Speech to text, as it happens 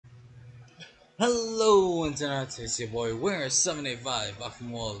Hello Internet, it's your boy Winner785 back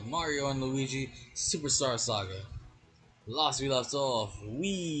from all Mario and Luigi Superstar Saga. Last we left off,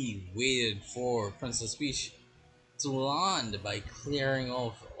 we waited for Princess Peach to land by clearing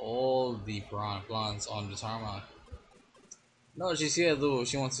off all the piranha plants on the tarmac. Now she's here though,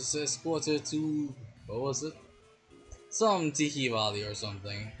 she wants to escort her to, what was it? Some Tiki Valley or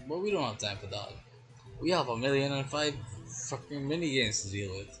something, but we don't have time for that. We have 1,000,005 fucking minigames to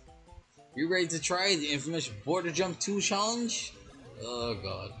deal with. You ready to try the infamous border jump 2 challenge? Oh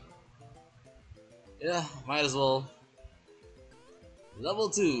god. Yeah, might as well. Level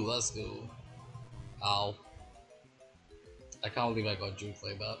 2, let's go. Ow. I can't believe I got juked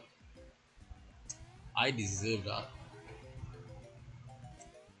like that. I deserve that.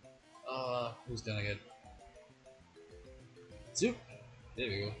 Who's gonna get? Soup? There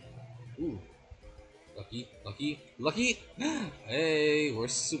we go. Ooh. Lucky, lucky, lucky! Hey, we're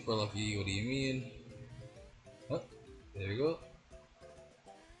super lucky, what do you mean? Oh, there we go.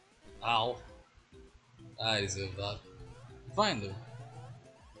 Ow. I deserve that. Fine though.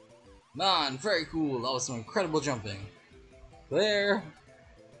 Man, very cool, that was some incredible jumping. There!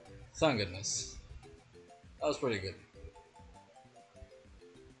 Thank goodness. That was pretty good.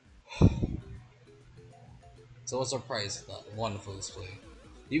 So what's our prize for that wonderful display?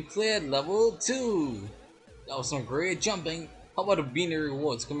 You cleared level 2! That was some great jumping. How about a beanie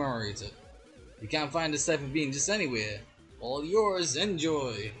reward to commemorate it? You can't find this type of bean just anywhere. All yours,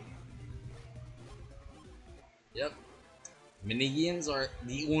 enjoy! Yep. Minigames are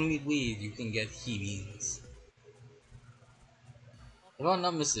the only way you can get key beans. If I'm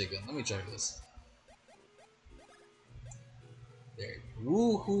not mistaken, let me check this. There.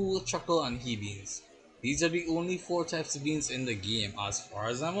 Woohoo, Chuckle, and He beans. These are the only 4 types of beans in the game as far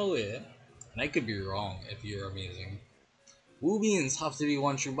as I'm aware. And I could be wrong if you're amazing. Woo beans have to be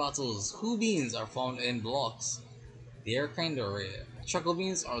won through battles. Who beans are found in blocks. They are kinda rare. Chuckle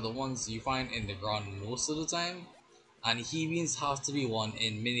beans are the ones you find in the ground most of the time. And He beans have to be won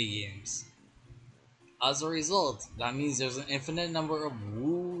in minigames. As a result, that means there's an infinite number of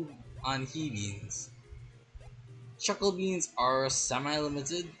Woo and He beans. Chuckle beans are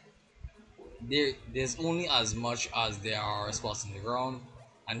semi-limited. There's only as much as there are spots in the ground,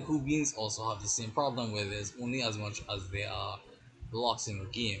 and Who beans also have the same problem where there's only as much as there are blocks in the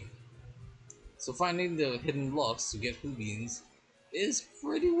game. So finding the hidden blocks to get Who beans is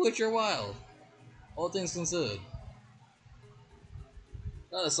pretty worth your while, all things considered.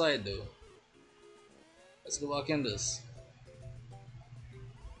 That aside though, let's go back in this.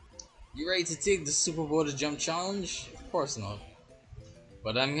 You ready to take the Super Border Jump Challenge? Of course not.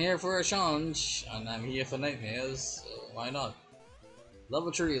 But I'm here for a challenge, and I'm here for nightmares, so why not?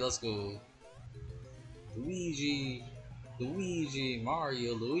 Level 3, let's go. Luigi, Luigi,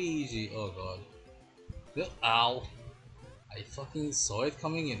 Mario, Luigi. Oh god. Ow. I fucking saw it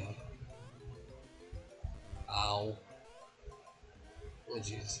coming in. Ow. Oh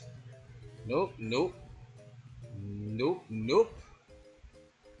jeez. Nope, nope. Nope, nope.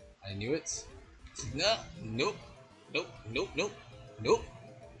 I knew it. No, nope. Nope, nope, nope. Nope.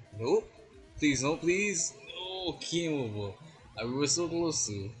 Nope. Please, no, please. No, game over. We were so close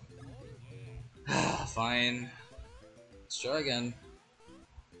to. Fine. Let's try again.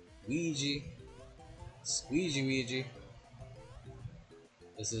 Luigi. Squeegee Ouija.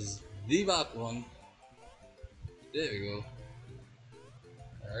 This is the back one. There we go.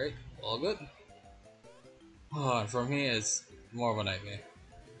 Alright, all good. Oh, and from here it's more of a nightmare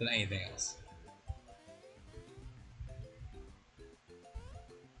than anything else.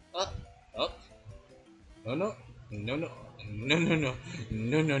 Up, up. No, no, no, no, no, no, no,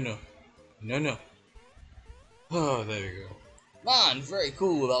 no, no, no, no, no. Oh, there we go. Man, very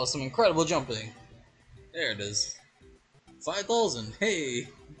cool. That was some incredible jumping. There it is. 5,000. Hey,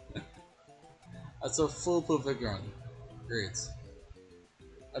 that's a full perfect run. Great.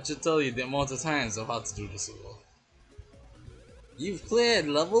 I should tell you the amount of times I've had to do this as well. You've cleared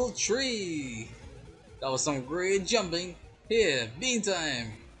level 3! That was some great jumping. Here, bean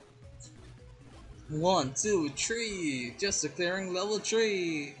time! 1, 2, 3! Just a clearing level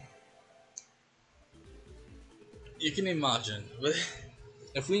 3! You can imagine,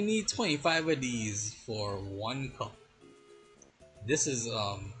 if we need 25 of these for 1 cup, this is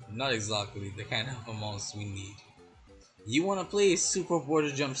not exactly the kind of amounts we need. You wanna play Super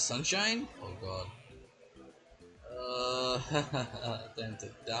Border Jump Sunshine? Oh god. Time to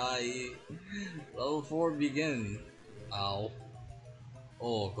die. Level 4 begin. Ow.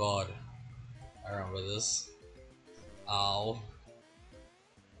 Oh god. I remember this. Ow.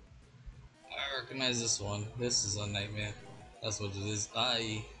 I recognize this one. This is a nightmare. That's what it is.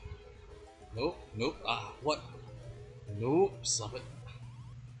 Nope, nope, ah, what? Nope, stop it.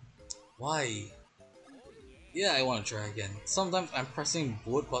 Why? Yeah, I wanna try again. Sometimes I'm pressing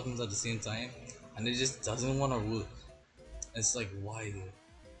both buttons at the same time, and it just doesn't wanna work. It's like, why dude?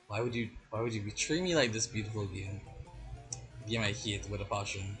 Why would you betray me like this beautiful game? Game I hate with a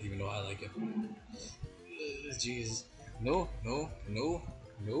passion, even though I like it. Jeez. No, no, no,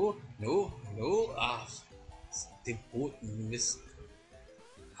 no, no, no. Ah, they both missed.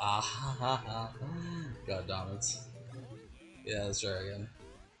 Ah, ha, ha, ha. God damn it. Yeah, let's try again.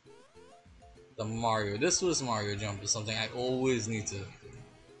 The Mario. This was Mario Jump is something I always need to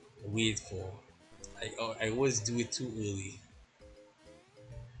wait for. I always do it too early.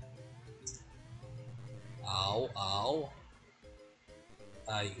 Ow, ow.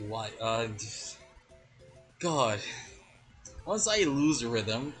 Why? God. Once I lose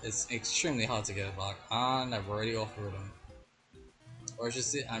rhythm, it's extremely hard to get it back. And I've already off rhythm. Or I should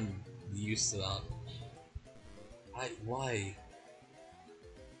say, I'm used to that. Why?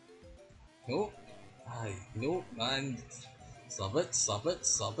 Nope. Nope, man. Stop it, stop it,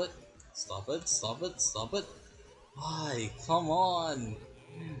 stop it. Stop it, stop it, stop it. Why? Come on.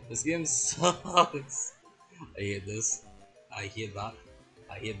 This game sucks. I hate this. I hate that.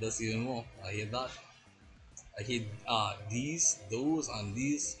 I hate this even more. I hate that. I hate these, those, and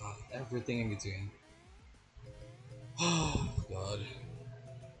these, everything in between. Oh god.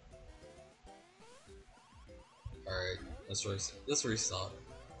 Alright, let's restart.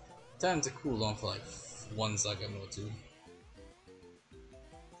 Time to cool down for like 1 second or two.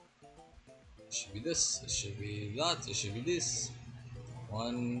 It should be this, it should be that, it should be this.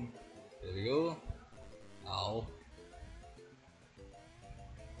 One, there we go. Ow.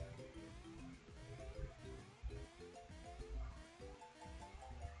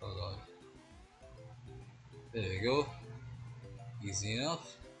 Oh god. There we go. Easy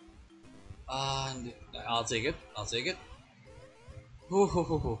enough. And I'll take it, I'll take it.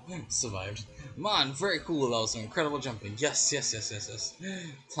 Oh, survived. Man, very cool. That was some incredible jumping. Yes, yes, yes, yes, yes.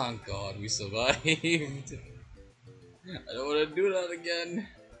 Thank God we survived. I don't want to do that again.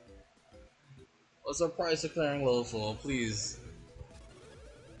 What's our price of clearing level 4, please?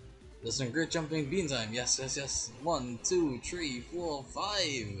 There's some great jumping bean time. Yes, yes, yes. 1, 2, 3, 4, 5.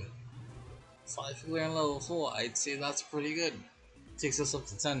 5 for clearing level 4. I'd say that's pretty good. Takes us up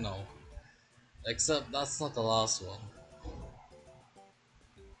to 10 now. Except that's not the last one.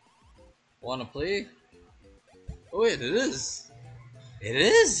 Wanna play? Oh wait, it is. It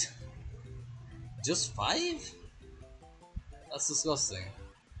is? Just 5? That's disgusting.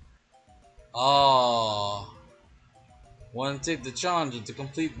 Oh, wanna take the challenge to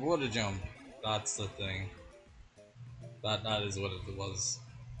complete water jump. That's the thing. That is what it was.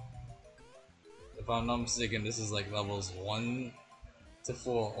 If I'm not mistaken, this is like levels 1 to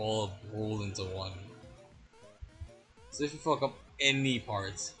 4 all rolled into one. So if you fuck up any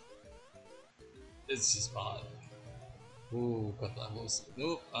part, it's just bad. Ooh, cut that was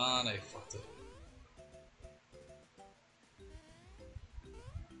nope, and I fucked it.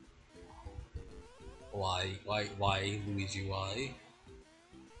 Why, Luigi, why?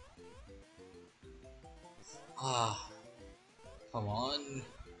 Ah, come on.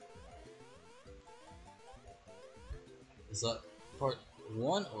 Is that part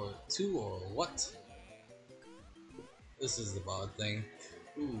 1 or 2 or what? This is the bad thing.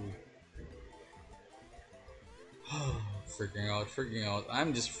 Ooh. Freaking out, freaking out.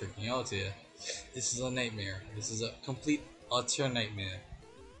 I'm just freaking out here. This is a nightmare. This is a complete, utter nightmare.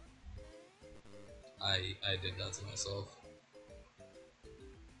 I did that to myself.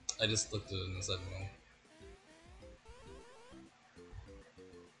 I just looked at it and said no.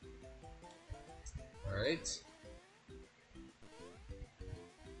 Alright.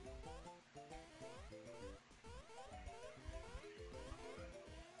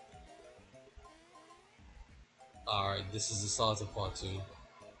 Alright, this is the start of part 2.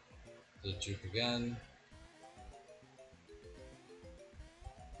 The juke again.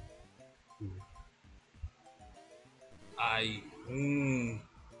 Ooh. I, mm,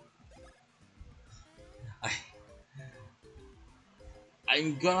 I,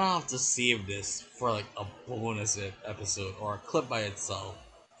 I'm gonna have to save this for like a bonus episode or a clip by itself.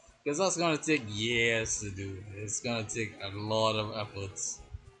 Because that's gonna take years to do. It's gonna take a lot of efforts.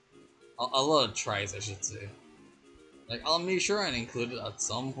 A lot of tries, I should say. Like, I'll make sure and include it at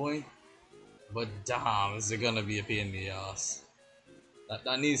some point. But damn, is it gonna be a pain in the ass.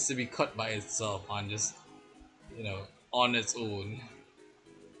 That needs to be cut by itself and just, you know, on its own.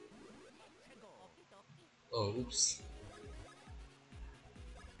 Oh, oops.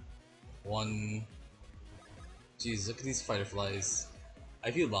 One. Jeez, look at these fireflies.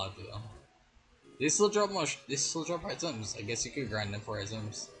 I feel bad for them. They still drop items. I guess you could grind them for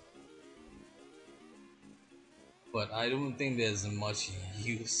items. But I don't think there's much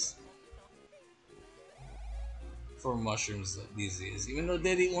use for mushrooms these days. Even though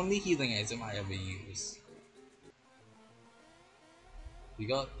they're the only healing item I ever use. We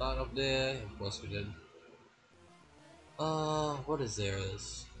got that up there. Of course we did. What is there?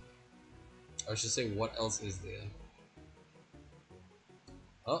 Or I should say, what else is there?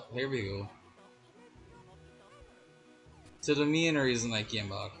 Oh, here we go. To the main reason I came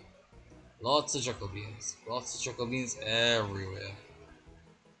back. Lots of Chucklebeans. Lots of Chucklebeans everywhere.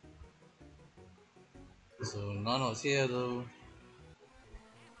 So none was here though.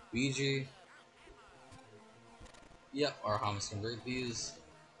 Luigi. Yep, our Hamas can break these.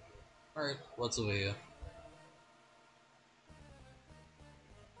 Alright, what's over here?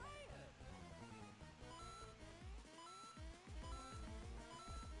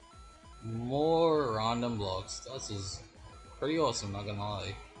 More random blocks. That's just pretty awesome, not gonna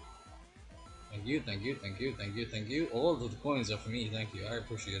lie. Thank you, thank you, thank you, thank you, thank you. All of the coins are for me, thank you. I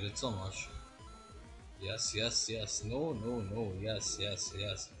appreciate it so much. Yes, yes, yes. No, no, no. Yes, yes,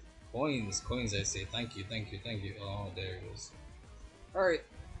 yes. Coins, coins, I say. Thank you, thank you, thank you. Oh, there it goes. Alright.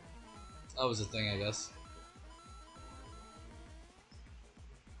 That was the thing, I guess.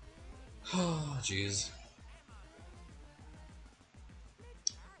 Oh, jeez.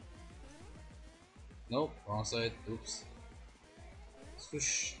 Nope, wrong side. Oops.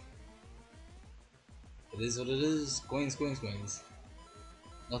 Swoosh. It is what it is. Coins, coins, coins.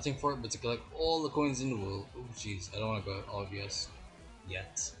 Nothing for it but to collect all the coins in the world. Oh, jeez. I don't want to go obvious.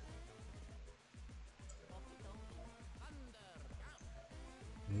 Yet.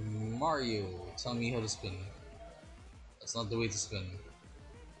 Mario, tell me how to spin. That's not the way to spin.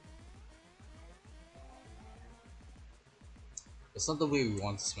 That's not the way we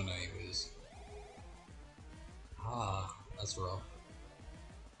want to spin anyways. Ah, that's rough.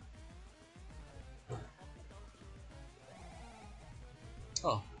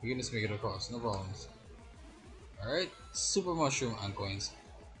 Oh, you can just make it across, no problems. Alright, super mushroom and coins.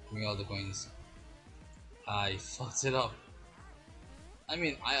 Give me all the coins. I fucked it up. I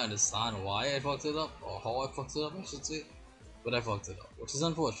mean, I understand why I fucked it up, or how I fucked it up, I should say. But I fucked it up, which is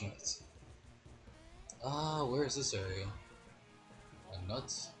unfortunate. Ah, where is this area? A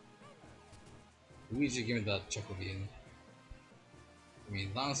nuts? Luigi, give me that Chucklebean. I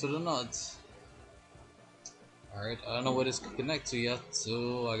mean, thanks for the nuts. Alright, I don't know where this could connect to yet,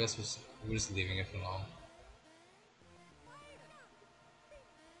 so I guess we're just leaving it for now.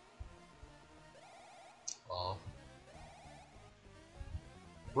 Wow.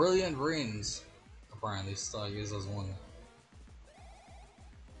 Brilliant brains! Apparently, Saga gives us one.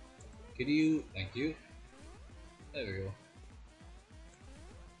 Could you? Thank you. There we go.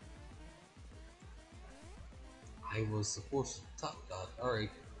 I was supposed to tap that.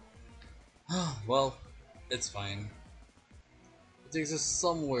 Alright. Well, it's fine. It takes us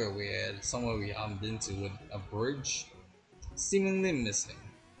somewhere weird, somewhere we haven't been to with a bridge seemingly missing.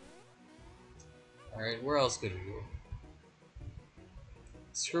 Alright, where else could we go?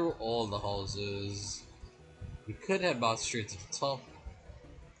 Screw all the houses. We could head back straight to the top.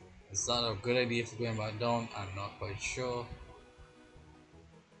 Is that a good idea for going back down? I'm not quite sure.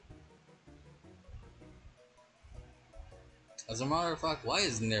 As a matter of fact, why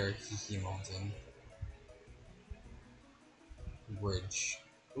isn't there a Hoohoo Mountain? Bridge.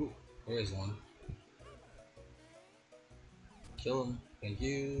 Ooh, there's one. Kill him. Thank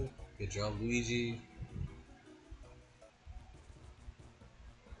you. Good job, Luigi.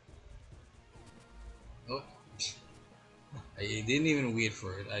 Oh, I didn't even wait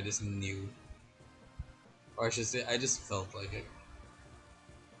for it. I just knew. Or I should say, I just felt like it.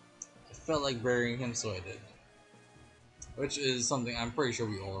 I felt like burying him, so I did. Which is something I'm pretty sure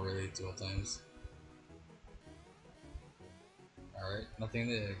we all relate to at times. Alright, nothing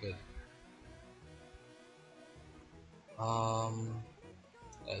there, good.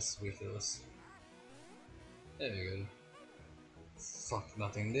 Let's wait for this. There we go. Fuck,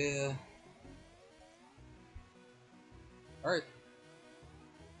 nothing there. Alright.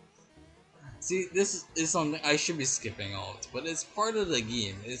 See, this is something I should be skipping out, but it's part of the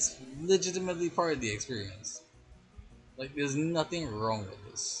game. It's legitimately part of the experience. Like, there's nothing wrong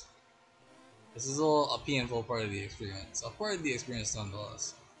with this. This is all a painful part of the experience. A part of the experience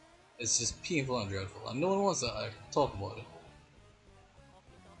nonetheless. It's just painful and dreadful, and no one wants to talk about it.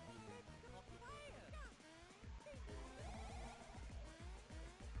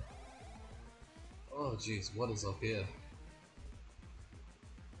 Oh jeez, what is up here?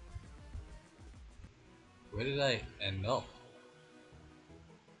 Where did I end up?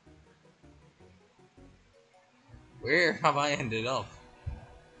 Where have I ended up?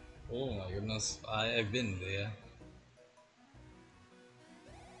 Oh my goodness, I've been there.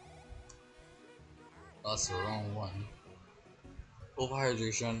 That's the wrong one.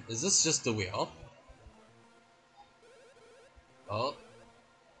 Overhydration. Is this just the way up? Oh,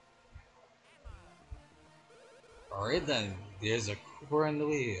 alright then. There's a Cooper on the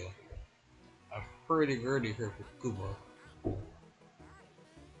way. A hurdy-gurdy Cooper.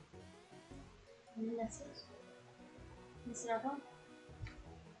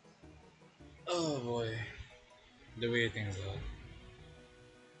 Oh boy. The way things are.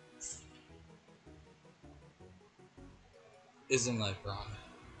 Isn't life wrong?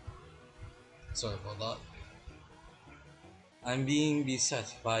 Sorry about that. I'm being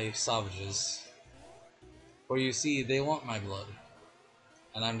beset by savages. For you see, they want my blood.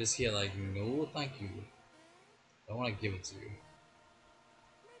 And I'm just here like, no thank you. I want to give it to you.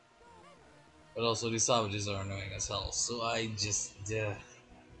 But also these savages are annoying as hell, so I just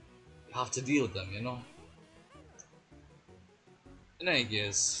have to deal with them, you know? In any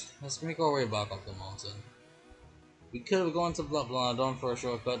case, let's make our way back up the mountain. We could have gone to Blah for a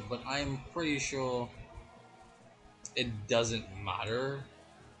shortcut, but I'm pretty sure it doesn't matter.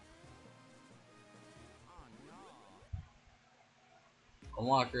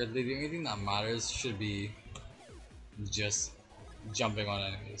 More accurately, the only thing that matters should be just jumping on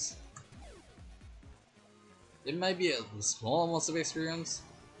enemies. It might be a small amount of experience,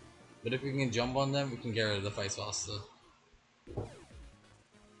 but if we can jump on them, we can get rid of the fights faster.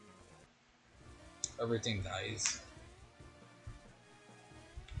 Everything dies.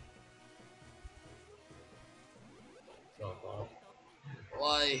 Oh god.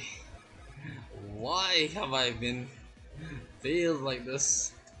 Why? Why have I been failed like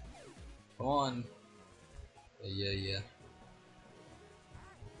this? Come on. Yeah.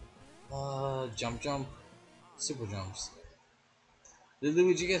 Jump. Super jumps. Did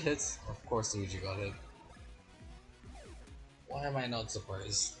Luigi get hit? Of course Luigi got hit. Why am I not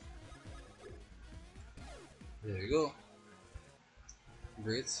surprised? There you go.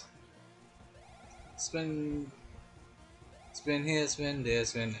 Great. Spin, spin here, spin there,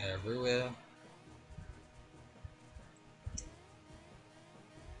 spin everywhere.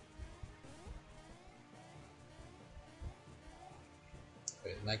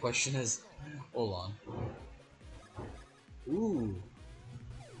 Wait, my question is, hold on. Ooh,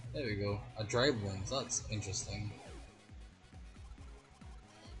 there we go. A dry bones. That's interesting.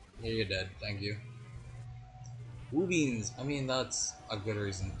 Yeah, you're dead. Thank you. Woo beans. I mean, that's a good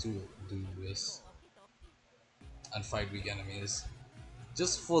reason to do this and fight weak enemies.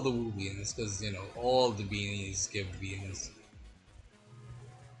 Just for the woo beans, because you know all the beanies give beans,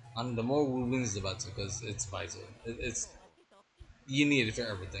 and the more woo beans the better, because it's vital. It's you need it for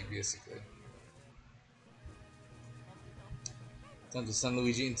everything basically. Time to send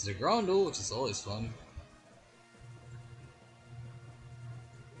Luigi into the ground though, which is always fun.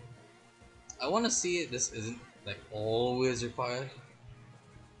 I want to see it. This isn't like always required,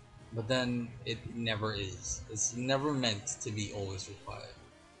 but then it never is. It's never meant to be always required.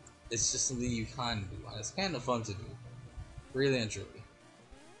 It's just something you can do, and it's kind of fun to do. Really and truly.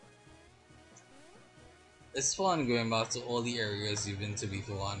 It's fun going back to all the areas you've been to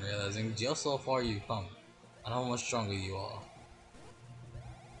before and realizing just how far you've come and how much stronger you are.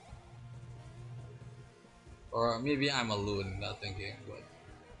 Or maybe I'm alone in that thinking, but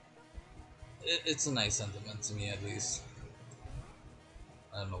it's a nice sentiment to me at least.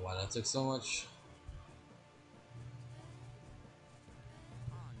 I don't know why that took so much.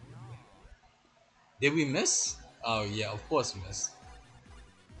 Did we miss? Oh yeah, of course we missed.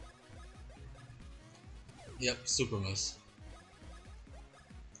 Yep, super miss.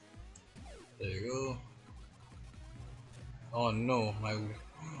 There you go. Oh no, my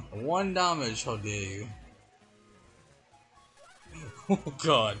one damage, how dare you. Oh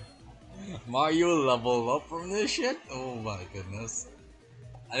god. Mario leveled up from this shit? Oh my goodness.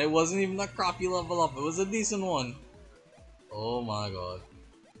 And it wasn't even a crappy level up, it was a decent one. Oh my god.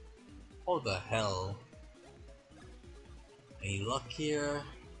 What the hell? Any luck here?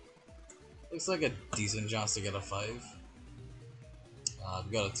 Looks like a decent chance to get a 5.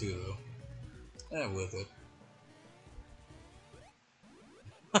 I've got a 2 though. With it.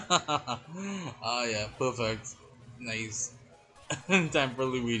 Ah yeah, perfect. Nice. Time for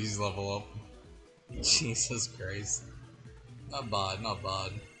Luigi's level up. Jesus Christ. Not bad, not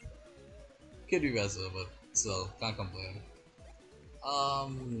bad. Could be better, but still, can't complain.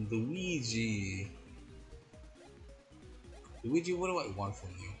 Luigi. Luigi, what do I want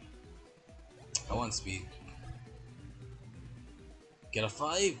from you? I want speed. Get a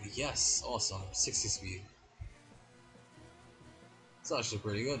 5? Yes, awesome. 60 speed. It's actually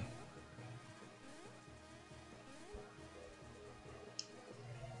pretty good.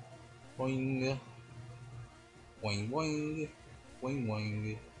 Boing, boing, boing, boing,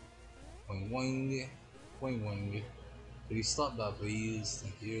 boing, boing, boing, boing, boing. Could you stop that, please?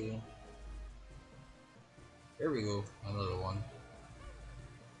 Thank you. Here we go, another one.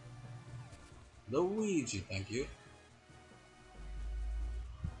 Luigi, thank you.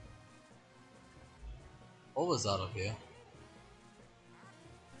 What was that up here?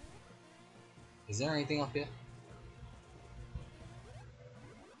 Is there anything up here?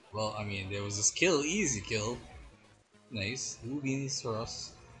 Well, I mean, there was a skill, easy kill. Nice. Blue beans for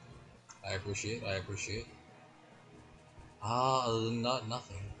us. I appreciate, I appreciate. Ah, other than that,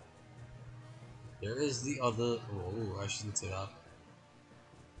 nothing. There is the other. Oh, I shouldn't say that.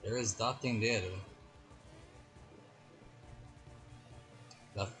 There is that thing there, though.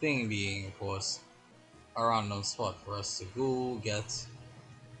 That thing being, of course, a random spot for us to go get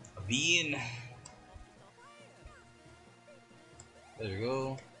a bean. There we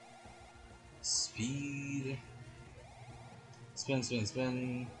go. Speed. Spin, spin,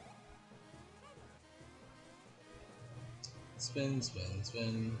 spin. Spin, spin,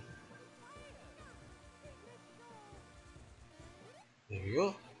 spin. There we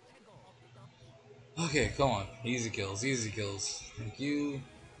go. Okay, come on. Easy kills, easy kills. Thank you.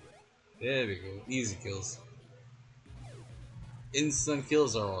 There we go. Easy kills. Instant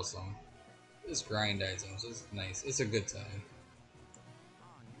kills are awesome. Just grind items. It's nice. It's a good time.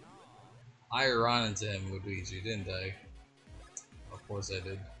 I ran into him with Luigi, didn't I? Of course I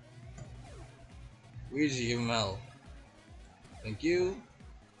did. Luigi, give him hell. Thank you.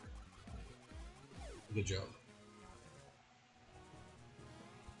 Good job.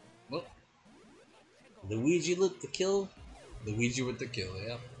 Well, Luigi with the kill. Luigi with the kill,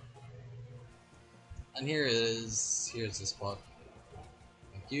 yeah. And here it is. Here's the spot.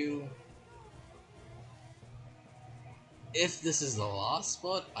 Thank you. If this is the last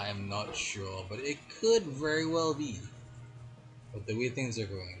spot, I am not sure, but it could very well be. But the way things are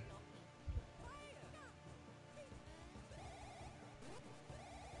going.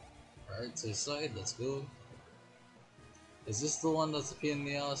 Alright, to the side, let's go. Is this the one that's a pain in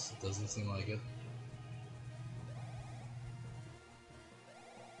the ass? It doesn't seem like it.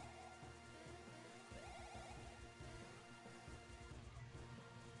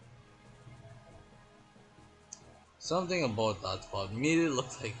 Something about that spot made it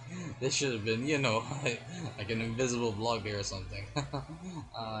look like this should have been, you know, like an invisible block there or something.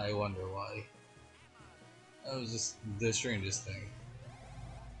 I wonder why. That was just the strangest thing.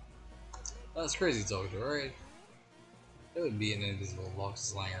 That's crazy talk, right? There would be an invisible block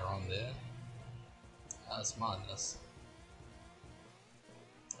just lying around there. That's madness.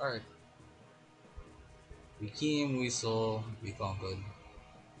 Alright. We came, we saw, we conquered.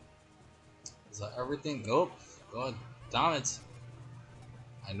 Is that everything? Nope. God damn it.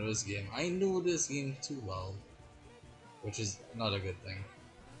 I know this game. I knew this game too well. Which is not a good thing.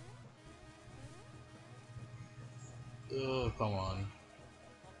 Ugh, come on.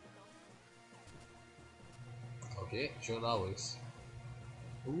 Okay, sure that works.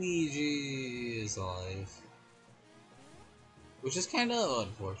 Luigi is alive. Which is kinda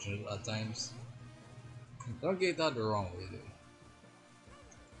unfortunate at times. Don't get that the wrong way though.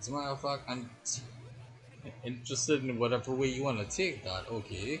 As a matter of fact, I'm interested in whatever way you wanna take that,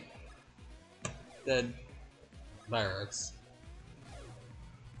 okay. Dead barracks.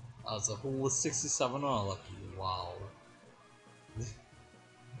 That's a whole 67 unlucky. Wow.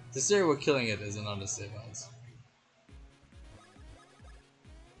 To say we're killing it is an understatement.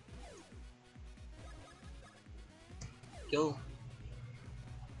 Kill.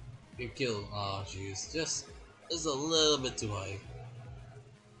 Good kill. Oh jeez. Just a little bit too high.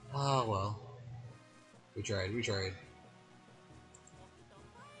 Ah well. We tried, we tried.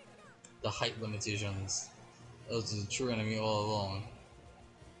 The height limitations. That was the true enemy all along.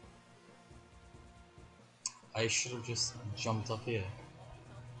 I should have just jumped up here.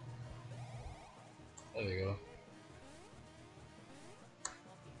 There we go.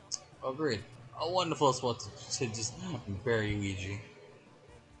 Oh great. A wonderful spot to just bury Luigi.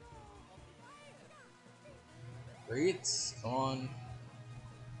 Great. Come on.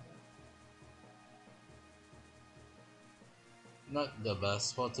 Not the best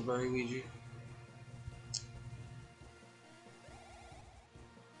spot to bury Luigi.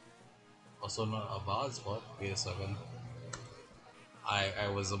 Also not a bad spot. Wait a second. I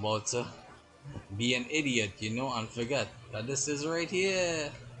was about to be an idiot, you know, and forget that this is right here.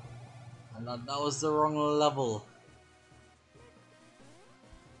 And that was the wrong level.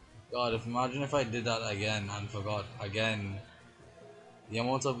 God, imagine if I did that again and forgot again. The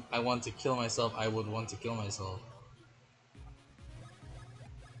amount of I want to kill myself, I would want to kill myself.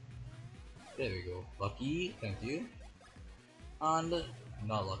 There we go. Lucky, thank you. And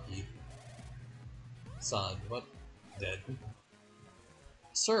not lucky. Sad, but dead.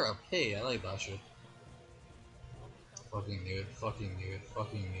 Syrup, hey, I like that shit. Fucking knew it, fucking knew it,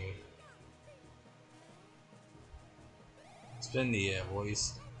 fucking knew it. Spin the air,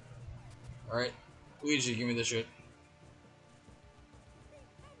 boys. Alright, Luigi, give me the shit.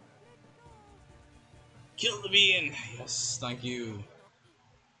 Kill the bean! Yes, thank you.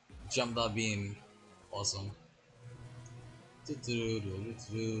 Jump that bean. Awesome.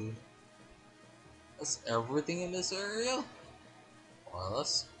 That's everything in this area? More or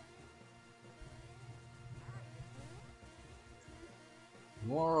less.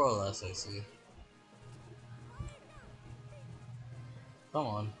 More or less, I see. Come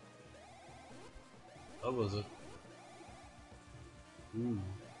on. What was it? Ooh.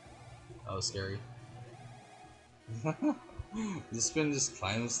 That was scary. This spin just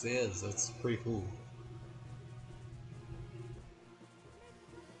climbs stairs. That's pretty cool.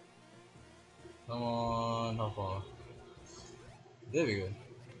 Come on, how far? There we go.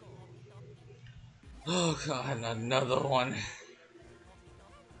 Oh god, another one.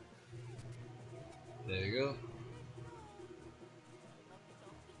 There you go.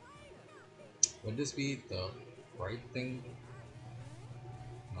 Would this be the right thing?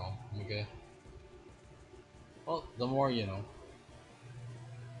 No, okay. Well, the more you know.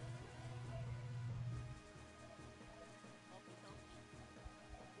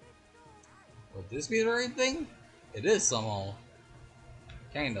 Would this be the right thing? It is somehow.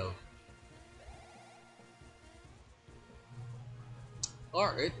 Kind of.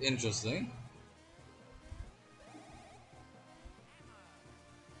 Alright, interesting.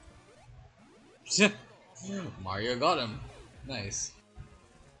 Mario got him. Nice.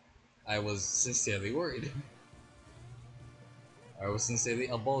 I was sincerely worried. I was sincerely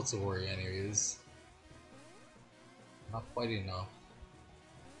about to worry anyways. Not quite enough.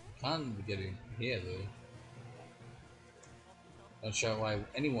 Can't get in here though. Not sure why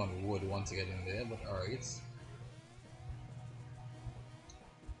anyone would want to get in there, but alright.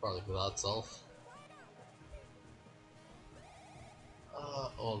 Probably for that self.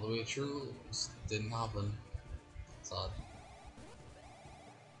 All the way through. Just didn't happen. Sad.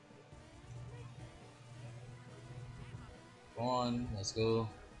 Come on, let's go.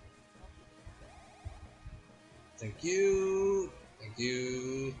 Thank you. Thank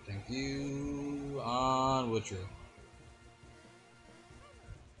you. Thank you. On Witcher.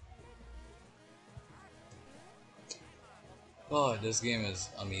 Oh, this game is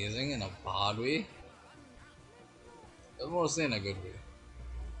amazing in a bad way. But mostly in a good way.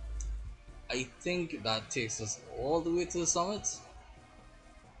 I think that takes us all the way to the summit.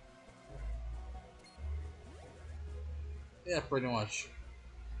 Yeah, pretty much.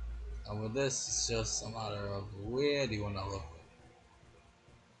 And with this, it's just a matter of where do you want to look.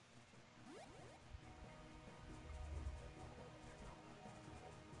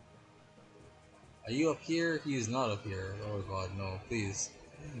 Are you up here? He's not up here. Oh god, no, please.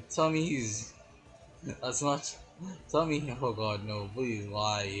 Tell me he's... That's not... Tell me, oh god, no, please,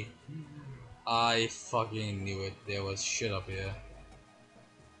 why? I fucking knew it. There was shit up here.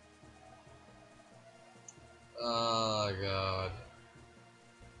 Oh god.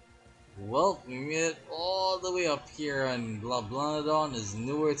 Well, we made it all the way up here and Blanadon is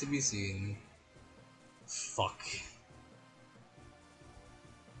nowhere to be seen. Fuck.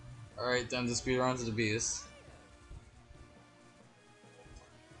 Alright, time to speed around to the base.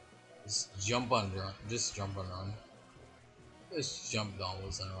 Just jump on run. Just jump and run. Just jump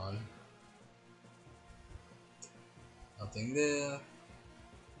downwards and run. Nothing there.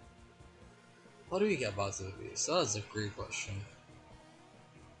 How do we get back to the base? That's a great question.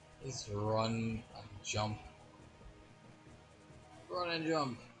 Just run and jump. Run and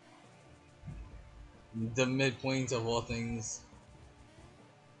jump. The midpoint of all things.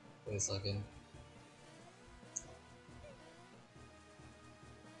 Wait a second.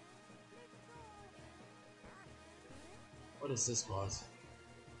 What is this part?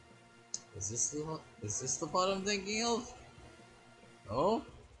 Is this the part I'm thinking of? No?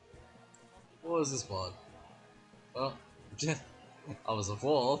 What was this part? Oh, I was a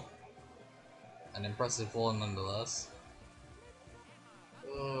fall. An impressive fall nonetheless.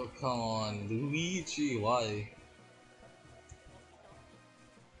 Oh, come on, Luigi, why?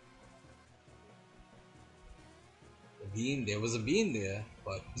 A bean, there was a bean there,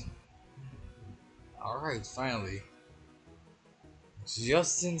 but... Alright, finally.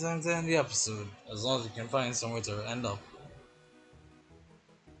 Just in time to end the episode, as long as we can find somewhere to end up.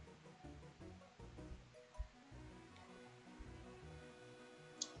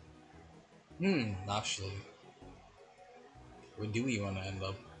 Actually, where do we want to end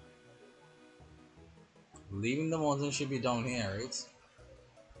up? Leaving the mountain should be down here, right?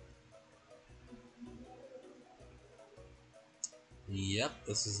 Yep,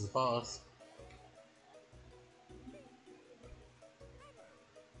 this is the path.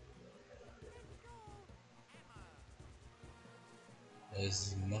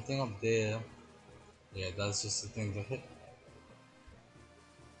 There's nothing up there. Yeah, that's just the thing to hit.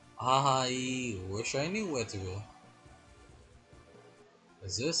 I wish I knew where to go.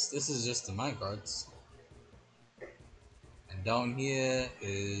 Is this? This is just the minecarts. And down here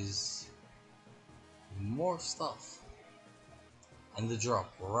is more stuff. And the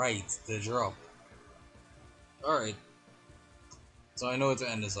drop. Right, the drop. Alright, so I know where to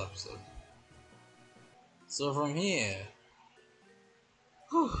end this episode. So from here,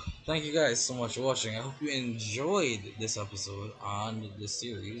 whew, thank you guys so much for watching. I hope you enjoyed this episode on this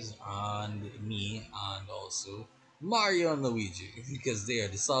series on me and also Mario and Luigi because they are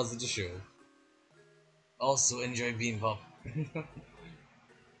the stars of the show. Also enjoy being Pop.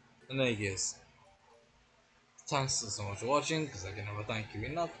 And I guess thanks so much for watching because I can never thank you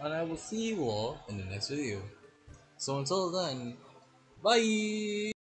enough and I will see you all in the next video. So until then, bye!